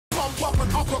an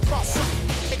uppercut.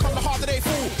 It come the harder they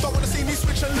fall. Don't wanna see me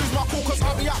switch and lose my cool, cause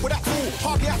I'll be out with that tool.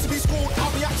 Hardly have to be schooled,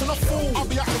 I'll be acting a fool. I'll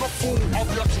be acting a fool, I'll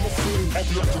be acting a fool, I'll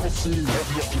be acting a fool, I'll be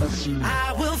acting a fool.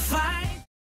 I will fight.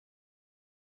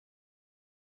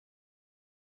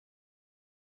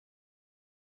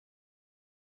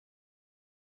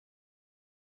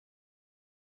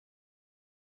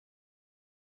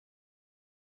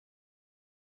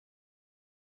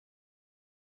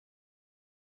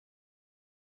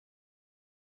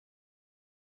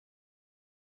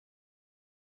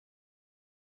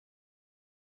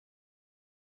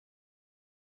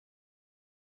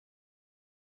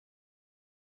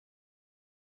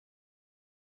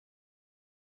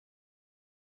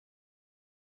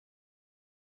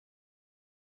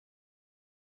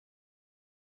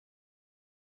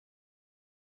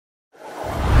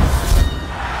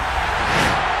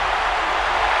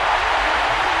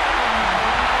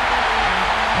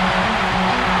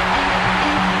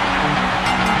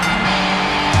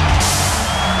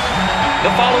 The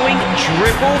following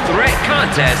triple threat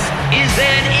contest is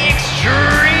an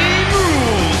Extreme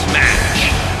Rules match.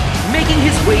 Making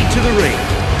his way to the ring,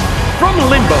 from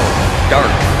Limbo, Dark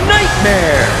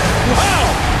Nightmare. Wow!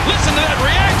 Listen to that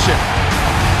reaction!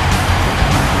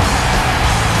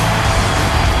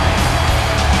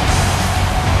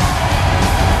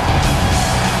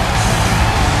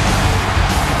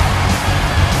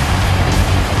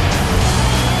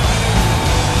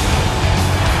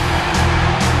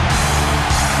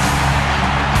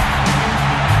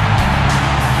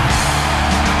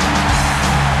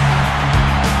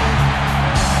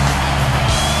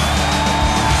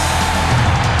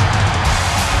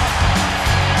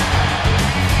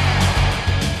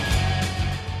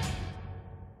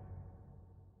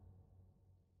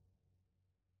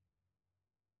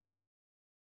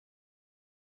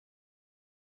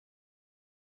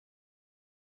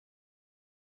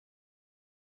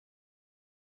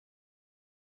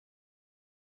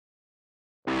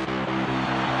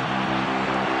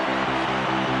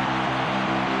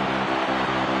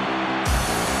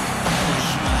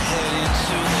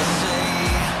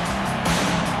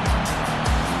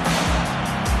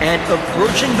 And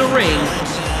approaching the ring,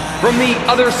 from the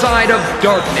other side of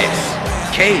darkness,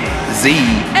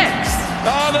 KZX.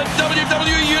 Oh, the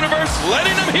WWE Universe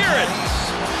letting them hear it!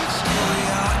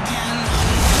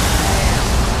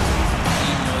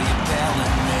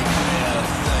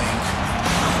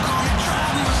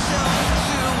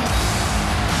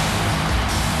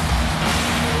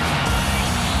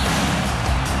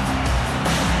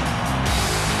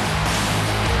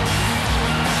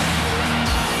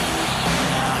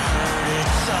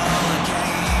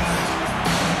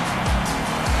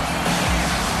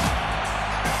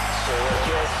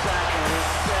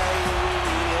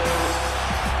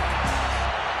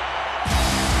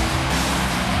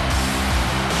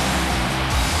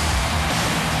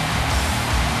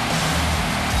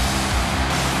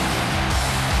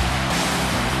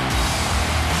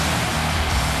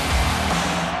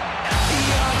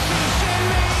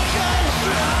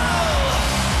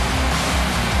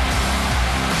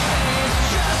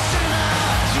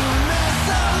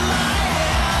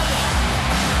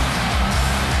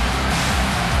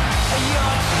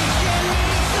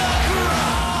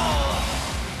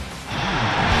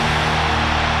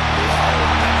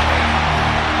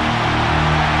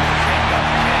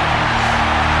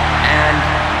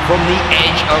 From the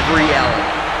edge of reality,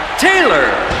 Taylor.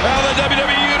 Well, the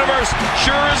WWE Universe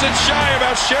sure isn't shy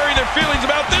about sharing their feelings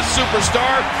about this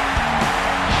superstar.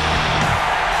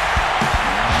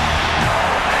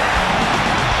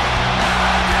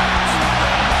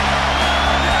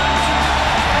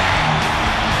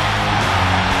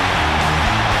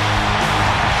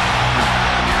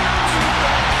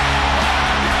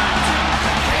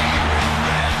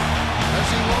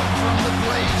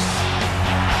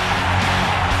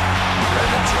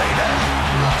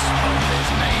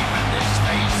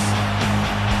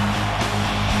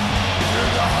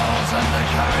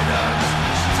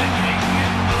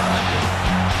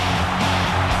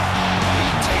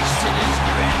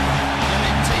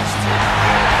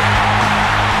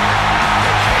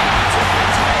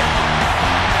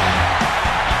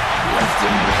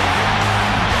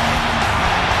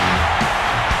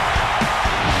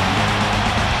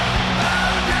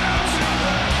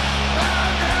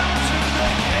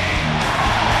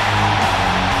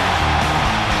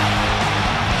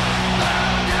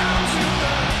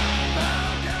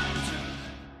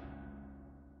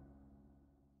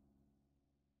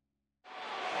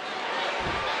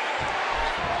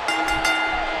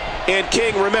 And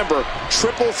King, remember,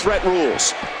 triple threat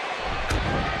rules.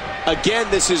 Again,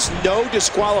 this is no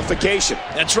disqualification.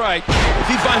 That's right. If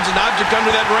he finds an object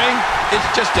under that ring, it's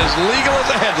just as legal as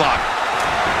a headlock.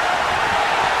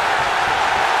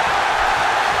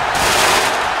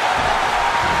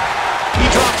 He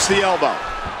drops the elbow.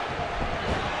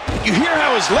 You hear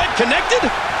how his leg connected?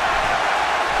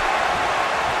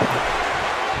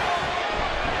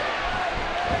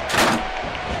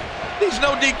 These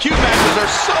no DQ matches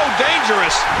are so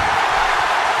dangerous.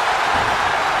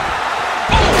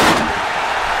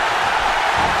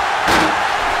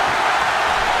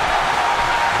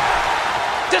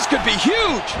 This could be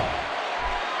huge.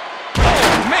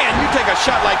 Oh, man, you take a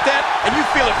shot like that, and you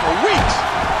feel it for weeks.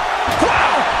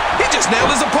 Wow, he just nailed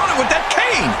his opponent with that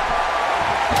cane.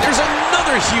 There's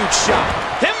another huge shot.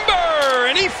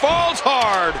 Timber, and he falls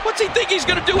hard. What's he think he's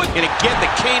going to do with it? And again, the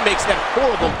cane makes that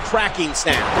horrible cracking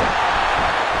sound.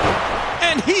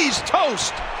 And he's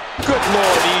toast. Good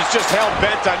Lord, he's just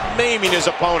hell-bent on maiming his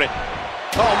opponent.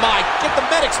 Oh, my, get the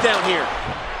medics down here.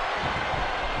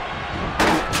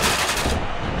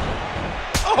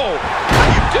 Oh, how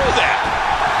do you do that?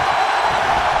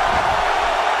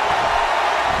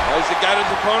 Oh, he's got his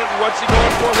opponent, and what's he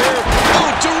going for here?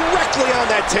 Oh, directly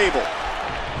on that table.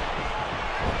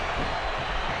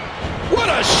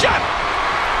 What a shot!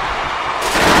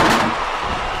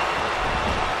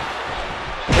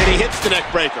 And he hits the neck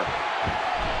breaker.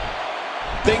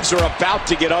 Things are about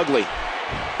to get ugly.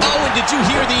 Oh, and did you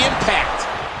hear the impact?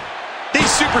 These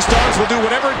superstars will do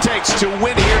whatever it takes to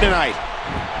win here tonight.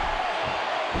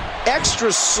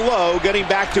 Extra slow getting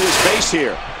back to his base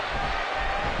here.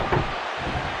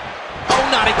 Oh,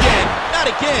 not again. Not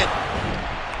again.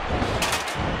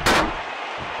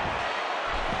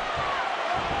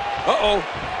 Uh-oh.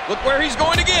 Look where he's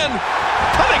going again.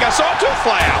 I think I saw a tooth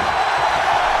fly out.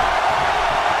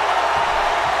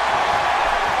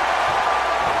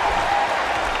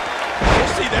 You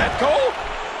see that, Cole?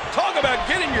 Talk about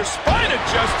getting your spine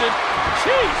adjusted.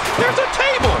 Jeez, there's a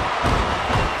table.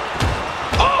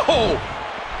 Oh!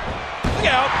 Look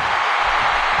out.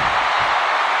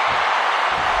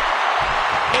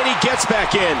 And he gets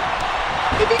back in.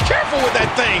 Hey, be careful with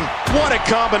that thing. What a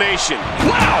combination.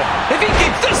 Wow! If he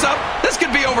keeps this up, this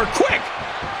could be over quick.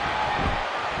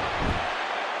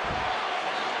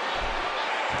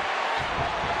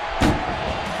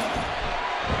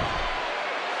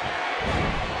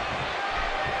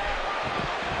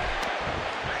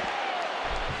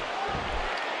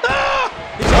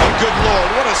 Good Lord,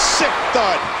 what a sick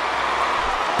thud.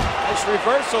 Nice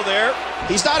reversal there.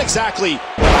 He's not exactly...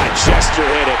 Chester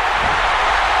hit it.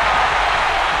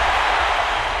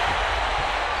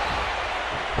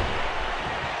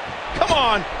 Come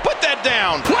on, put that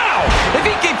down. Wow, if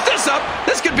he keeps this up,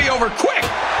 this could be over quick.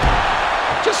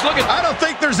 Just look at... I don't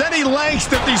think there's any lengths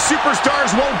that these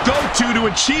superstars won't go to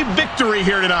achieve victory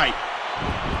here tonight.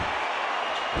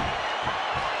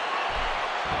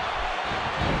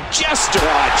 Chester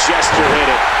hit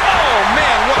it. Oh,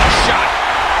 man, what a shot.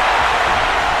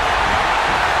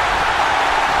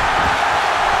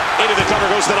 Into the cover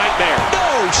goes the Nightmare.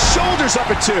 No, shoulders up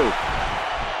at 2.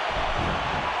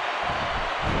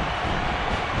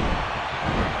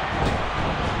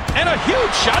 And a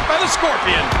huge shot by the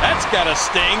Scorpion. That's got to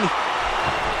sting.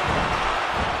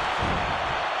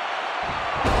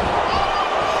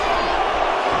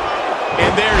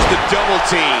 And there's the double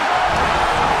team.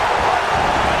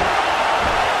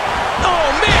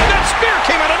 Spear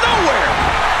came out of nowhere.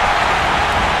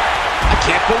 I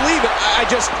can't believe it.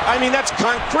 I mean, that's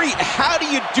concrete. How do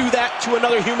you do that to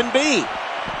another human being?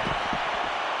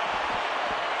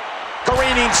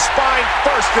 Careening spine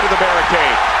first into the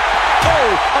barricade. Oh,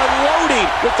 unloading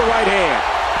with the right hand.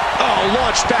 Oh,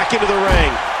 launched back into the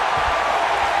ring.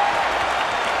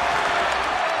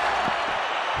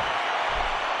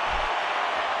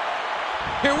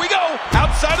 Here we go,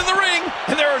 outside of the ring,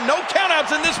 and there are no countouts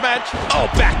in this match. Oh,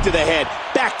 back to the head,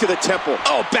 back to the temple.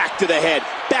 Oh, back to the head,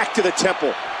 back to the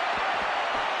temple.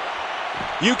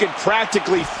 You can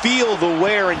practically feel the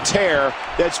wear and tear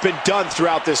that's been done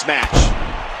throughout this match.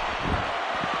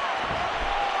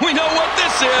 We know what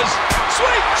this is.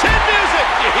 Sweet chin music,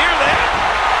 you hear that?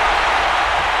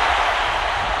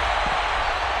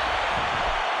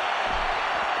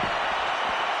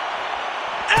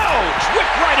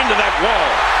 Whipped right into that wall.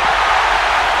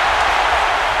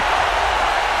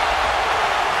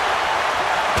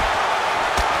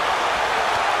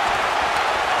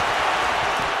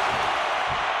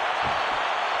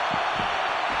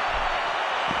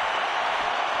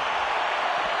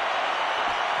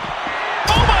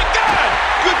 Oh my God!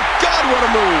 Good God, what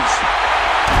a move!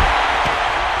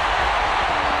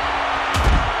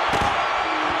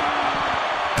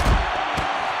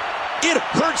 It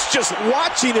hurt hurts just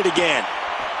watching it again.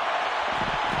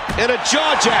 And a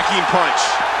jaw-jacking punch.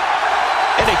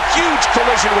 And a huge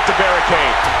collision with the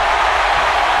barricade.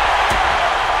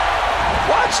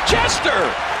 Watch Chester.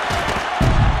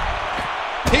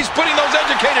 He's putting those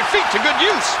educated feet to good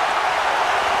use.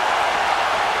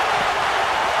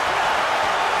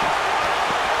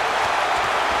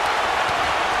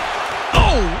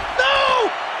 Oh,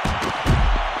 no!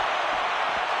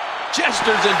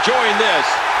 Chester's enjoying this.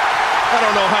 I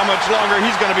don't know how much longer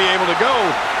he's going to be able to go.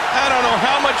 I don't know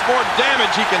how much more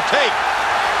damage he can take.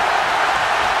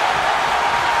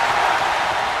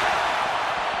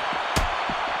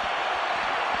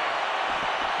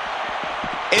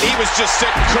 And he was just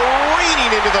sent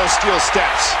careening into those steel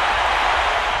steps.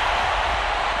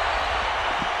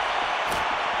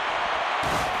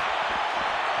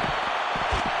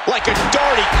 Like a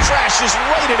dart, he crashes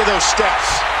right into those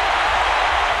steps.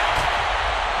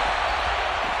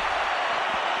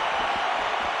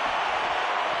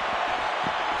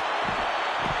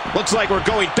 Looks like we're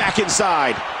going back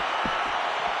inside.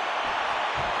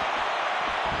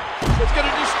 It's going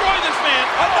to destroy this man.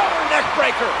 Another neck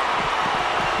breaker.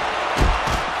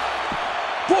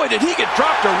 Boy, did he get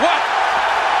dropped or what?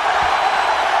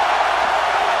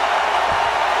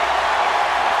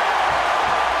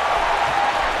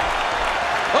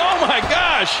 Oh my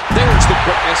gosh. There's the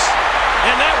quickness.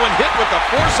 And that one hit with the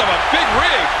force of a big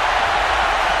rig.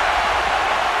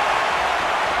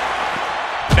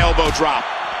 An elbow drop.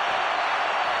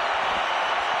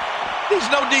 These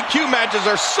no DQ matches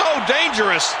are so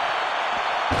dangerous.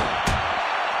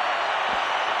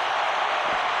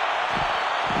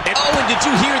 And did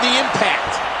you hear the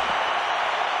impact?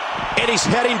 And he's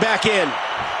heading back in.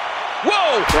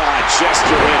 Whoa!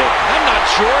 Chester hit it. I'm not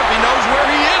sure if he knows where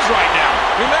he is right now.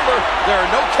 Remember, there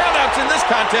are no countouts in this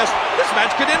contest. This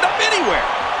match could end up anywhere.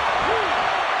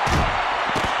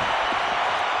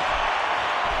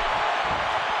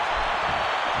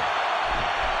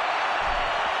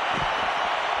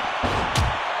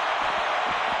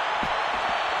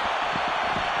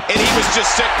 And he was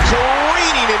just sent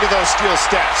careening into those steel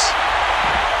steps.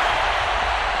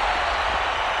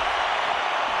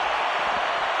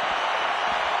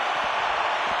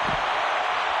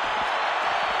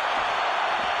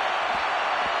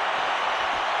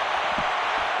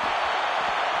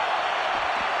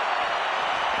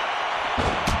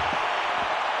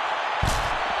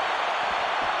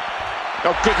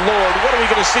 Oh, good Lord, what are we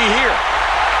going to see here?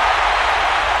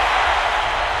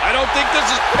 I don't think this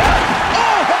is...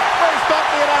 Oh, head first off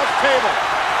the announce table.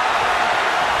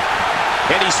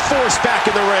 And he's forced back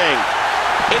in the ring.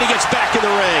 And he gets back in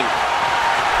the ring.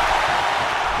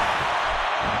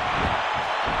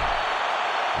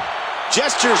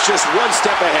 Jester's just one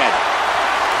step ahead.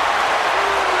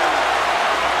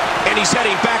 And he's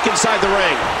heading back inside the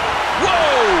ring.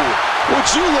 Whoa! Would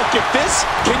you look at this?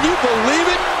 Can you believe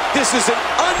it? This is an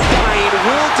undying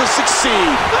will to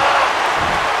succeed.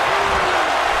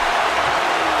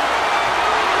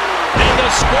 And the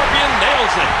Scorpion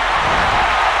nails it.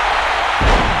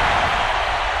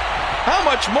 How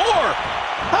much more?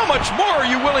 How much more are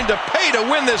you willing to pay to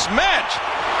win this match?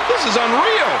 This is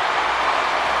unreal.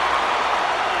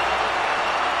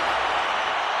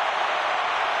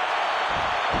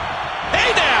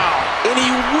 Hey now! And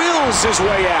he wills his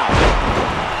way out.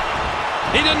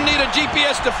 He didn't need a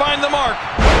GPS to find the mark.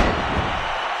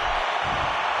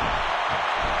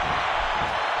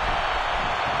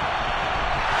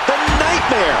 The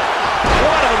Nightmare.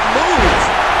 What a move.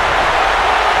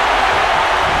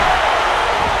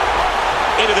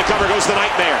 Into the cover goes the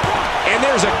Nightmare. And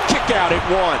there's a kick out at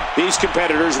one. These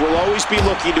competitors will always be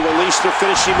looking to unleash their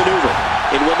finishing maneuver.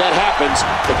 And when that happens,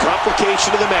 the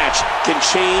complication of the match can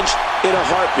change in a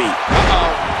heartbeat.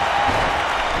 Uh-oh.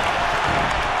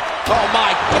 Oh,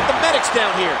 my. Get the medics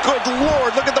down here. Good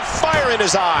Lord, look at the fire in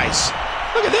his eyes.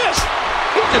 Look at this.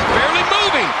 He's just barely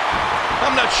moving.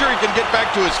 I'm not sure he can get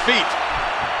back to his feet.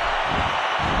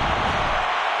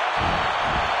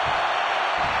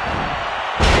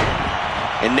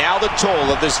 And now the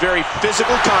toll of this very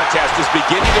physical contest is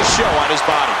beginning to show on his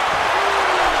body.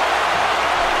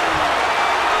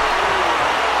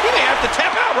 He may have to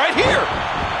tap out right here.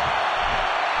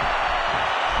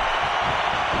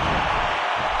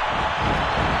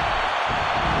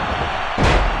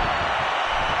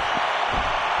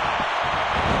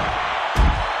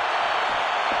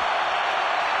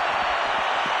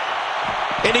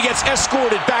 And he gets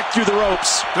escorted back through the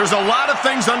ropes. There's a lot of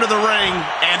things under the ring,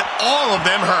 and all of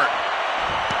them hurt.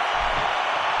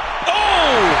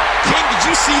 Oh! King, did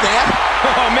you see that?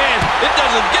 Oh, man, it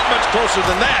doesn't get much closer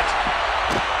than that.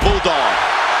 Bulldog.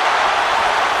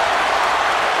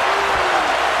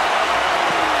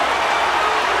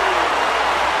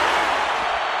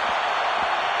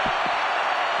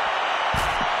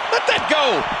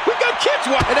 go? We've got kids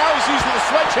watching. And now he's using the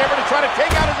sledgehammer to try to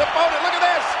take out his opponent. Look at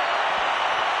this.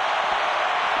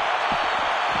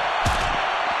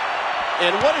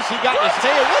 And what has he got in his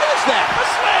tail? What is that? A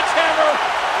sledgehammer!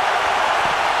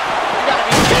 You gotta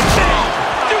be kidding me!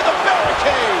 Through the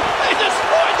barricade! They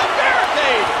destroyed the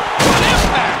barricade! What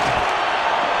impact!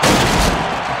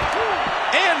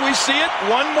 And we see it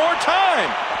one more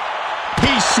time.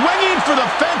 He's swinging for the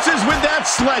fences with that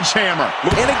sledgehammer.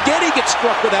 And again he gets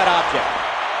struck with that object.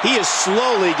 He is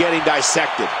slowly getting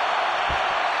dissected.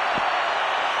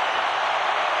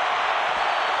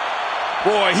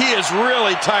 Boy, he is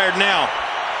really tired now.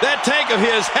 That tank of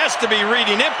his has to be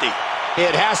reading empty.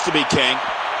 It has to be, King.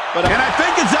 And I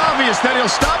think it's obvious that he'll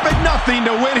stop at nothing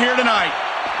to win here tonight.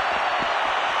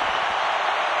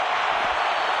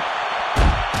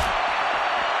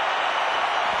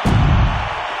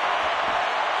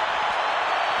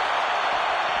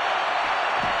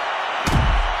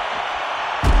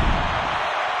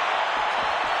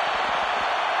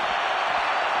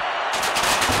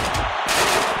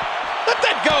 Let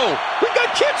that go. We've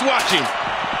got kids watching.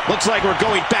 Looks like we're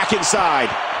going back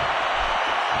inside.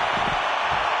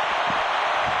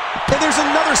 And there's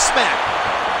another smack.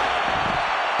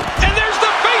 And there's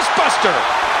the face buster.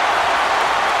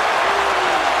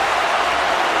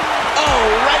 Oh,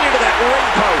 right into that ring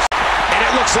post. And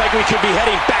it looks like we could be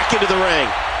heading back into the ring.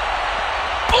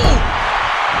 Oh!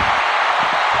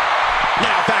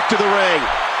 Now back to the ring.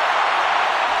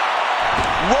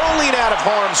 Rolling out of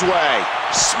harm's way.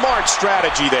 Smart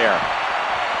strategy there.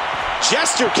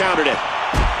 Jester countered it.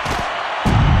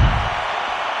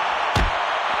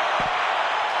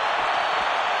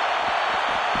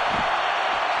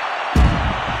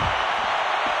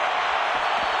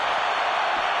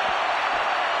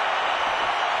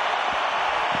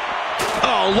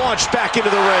 Oh, launched back into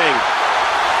the ring.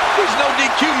 These no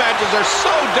DQ matches are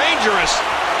so dangerous.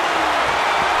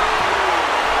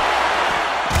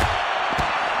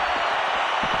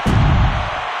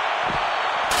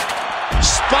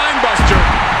 Spinebuster.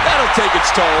 That'll take its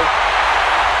toll.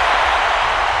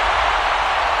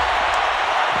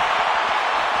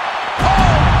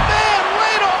 Oh, man,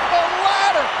 right off the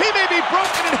ladder. He may be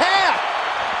broken in half.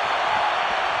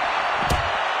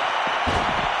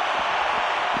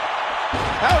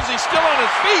 How is he still on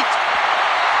his feet?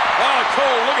 Oh,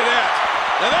 Cole, look at that.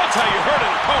 Now that's how you hurt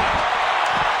an opponent.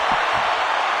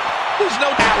 There's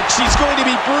no doubt. She's going to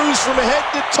be bruised from head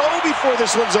to toe before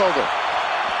this one's over.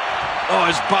 Oh,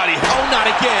 his body. Oh, not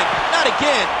again. Not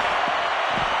again.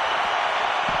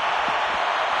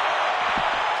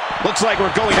 Looks like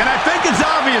we're going. And I think it's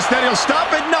obvious that he'll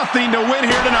stop at nothing to win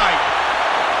here tonight.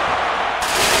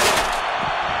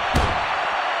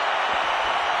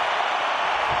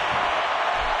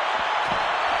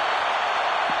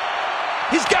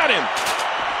 He's got him.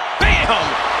 Bam!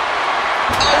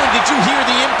 Oh, and did you hear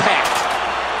the impact?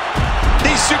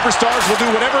 These superstars will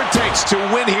do whatever it takes to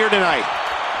win here tonight.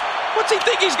 What's he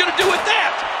think he's going to do with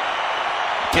that?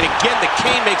 And again, the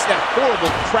cane makes that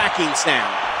horrible cracking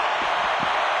sound.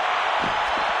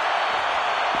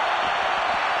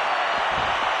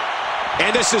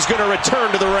 And this is going to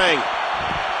return to the ring.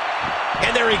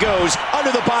 And there he goes,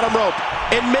 under the bottom rope.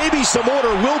 And maybe some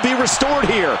order will be restored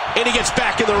here. And he gets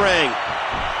back in the ring.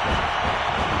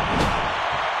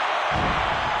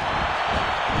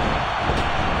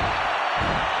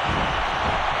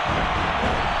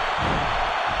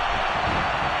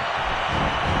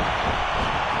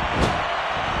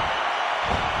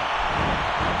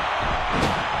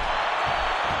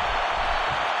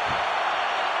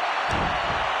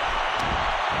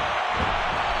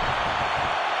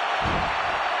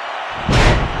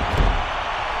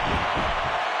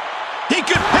 He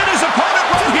could pin his opponent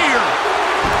right here.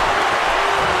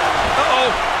 Uh-oh.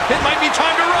 It might be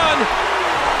time to run.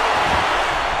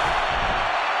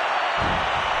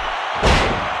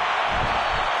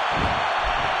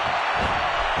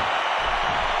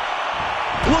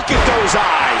 Look at those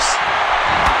eyes.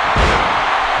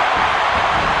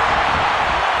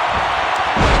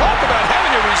 Talk about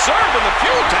having a reserve in the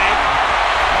fuel tank.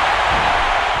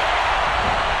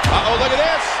 Uh-oh, look at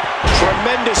this.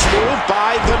 Tremendous move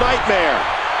by the Nightmare.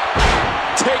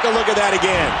 Take a look at that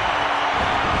again.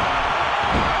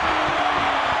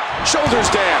 Shoulders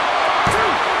down.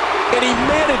 And he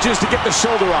manages to get the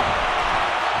shoulder up.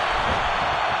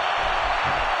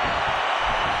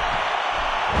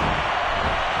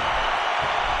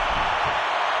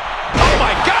 Oh,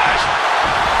 my gosh.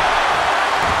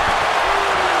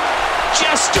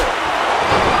 Jester.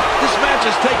 This match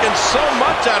has taken so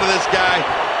much out of this guy.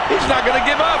 He's not going to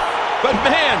give up. But,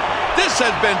 man, this has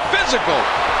been physical.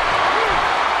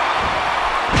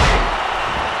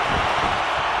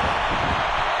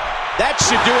 That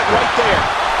should do it right there.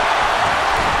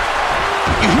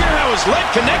 You hear how his leg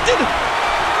connected?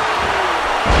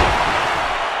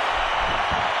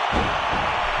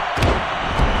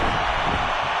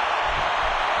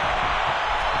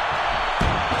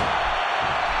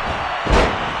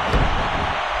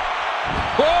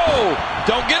 Whoa!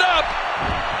 Don't get up!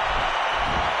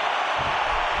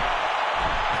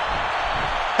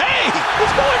 Hey!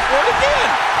 He's going for it again!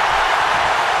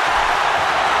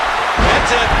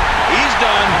 That's it. He's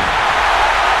done.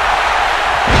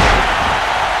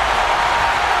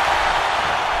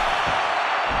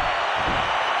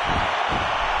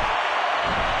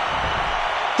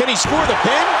 Can he score the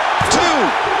pin? 2,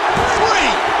 3.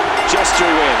 Jester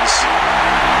wins.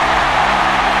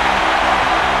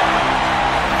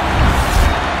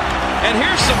 And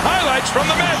here's some highlights from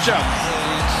the matchup.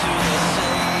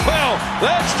 Well,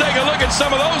 let's take a look at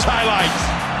some of those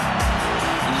highlights.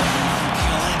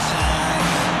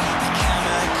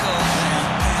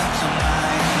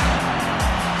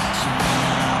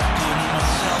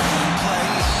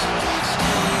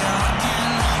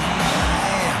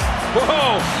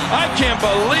 Whoa, I can't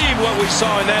believe what we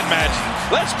saw in that match.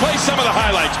 Let's play some of the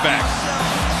highlights back.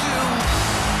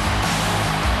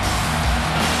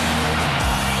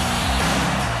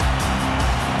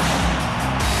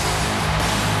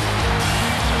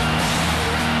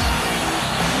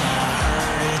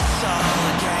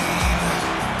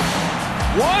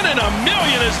 One in a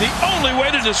million is the only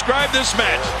way to describe this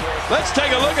match. Let's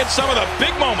take a look at some of the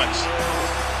big moments.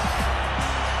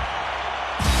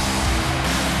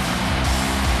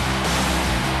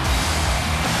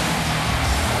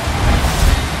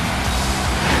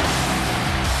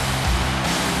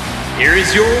 Here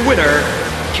is your winner,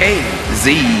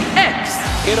 KZX.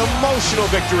 An emotional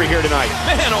victory here tonight.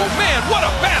 Man, oh man, what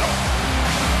a battle!